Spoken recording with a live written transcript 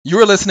You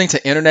are listening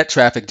to Internet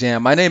Traffic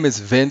Jam. My name is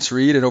Vince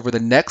Reed, and over the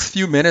next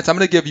few minutes, I'm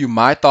going to give you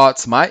my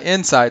thoughts, my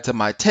insights, and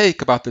my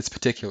take about this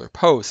particular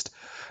post.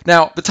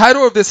 Now, the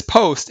title of this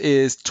post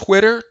is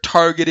Twitter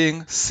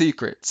Targeting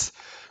Secrets.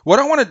 What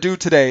I want to do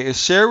today is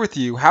share with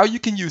you how you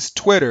can use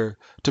Twitter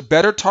to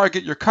better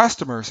target your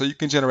customers so you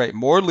can generate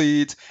more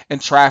leads and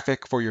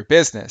traffic for your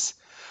business.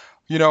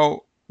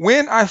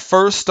 When I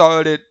first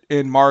started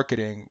in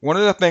marketing, one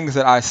of the things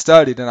that I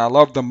studied and I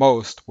loved the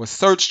most was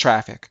search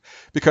traffic.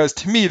 Because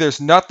to me,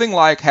 there's nothing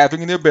like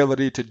having the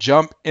ability to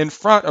jump in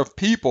front of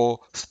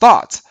people's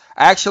thoughts.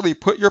 Actually,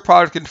 put your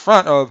product in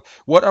front of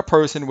what a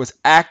person was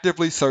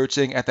actively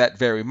searching at that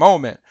very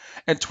moment.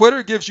 And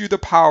Twitter gives you the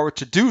power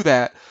to do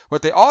that,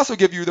 but they also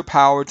give you the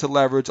power to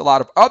leverage a lot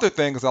of other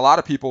things a lot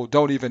of people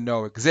don't even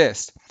know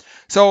exist.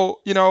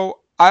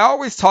 I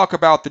always talk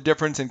about the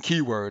difference in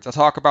keywords. I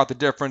talk about the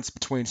difference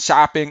between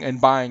shopping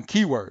and buying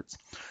keywords.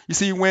 You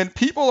see, when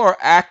people are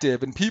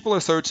active and people are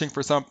searching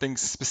for something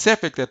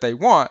specific that they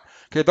want,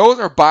 okay, those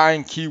are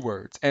buying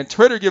keywords. And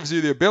Twitter gives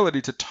you the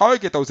ability to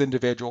target those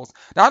individuals,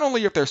 not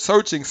only if they're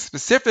searching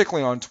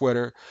specifically on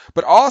Twitter,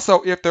 but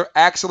also if they're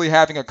actually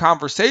having a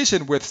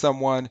conversation with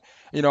someone,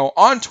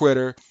 on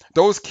Twitter.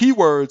 Those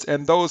keywords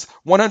and those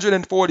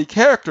 140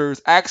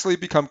 characters actually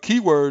become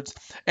keywords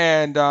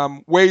and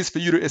ways for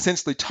you to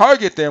essentially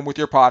target them with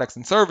your products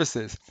and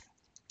services.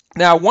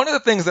 Now, one of the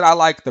things that I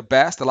like the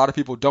best, a lot of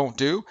people don't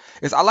do,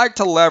 is I like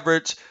to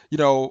leverage,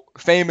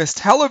 famous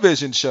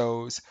television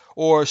shows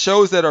or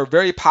shows that are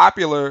very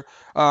popular,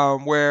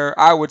 where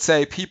I would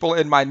say people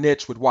in my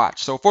niche would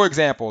watch. So, for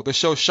example, the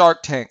show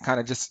Shark Tank kind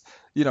of just,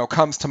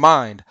 comes to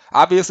mind.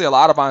 Obviously, a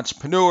lot of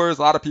entrepreneurs,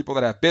 a lot of people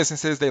that have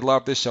businesses, they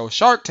love this show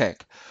Shark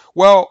Tank.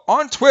 Well,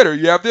 on Twitter,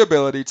 you have the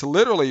ability to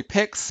literally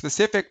pick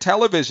specific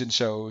television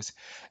shows.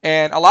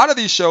 And a lot of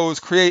these shows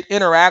create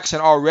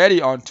interaction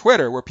already on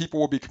Twitter where people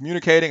will be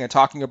communicating and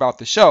talking about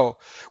the show.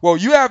 Well,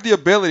 you have the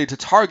ability to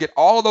target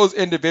all of those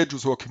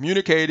individuals who are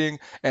communicating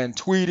and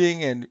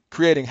tweeting and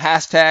creating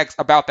hashtags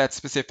about that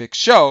specific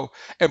show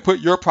and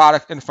put your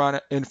product in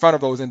front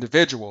of those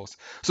individuals.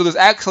 So there's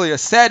actually a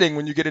setting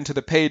when you get into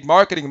the paid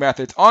marketing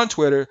methods on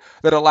Twitter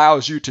that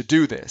allows you to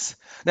do this.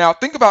 Now,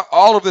 think about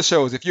all of the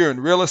shows. If you're in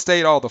real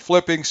estate, all the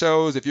flipping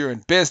shows. If you're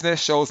in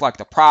business, shows like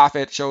The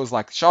Profit, shows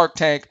like Shark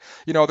Tank.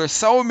 There's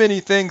so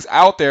many things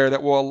out there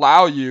that will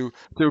allow you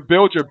to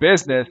build your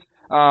business,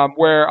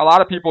 where a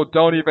lot of people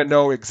don't even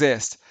know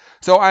exist.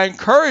 So I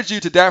encourage you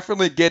to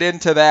definitely get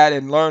into that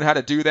and learn how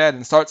to do that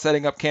and start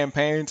setting up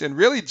campaigns and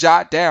really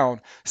jot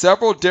down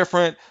several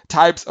different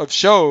types of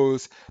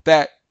shows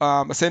that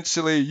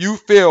essentially you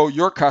feel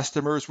your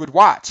customers would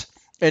watch.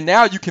 And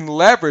now you can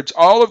leverage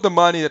all of the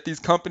money that these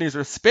companies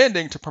are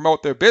spending to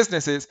promote their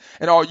businesses.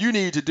 And all you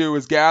need to do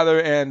is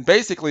gather and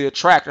basically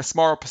attract a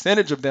small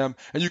percentage of them,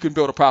 and you can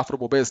build a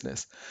profitable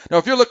business. Now,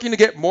 if you're looking to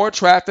get more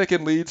traffic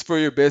and leads for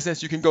your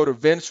business, you can go to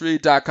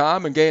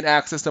vincereed.com and gain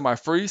access to my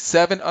free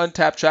 7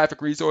 untapped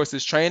traffic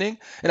resources training.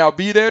 And I'll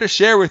be there to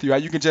share with you how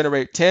you can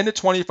generate 10 to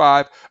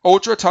 25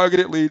 ultra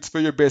targeted leads for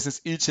your business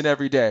each and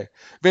every day.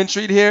 Vince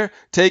Reed here.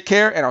 Take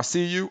care, and I'll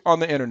see you on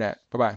the internet. Bye bye.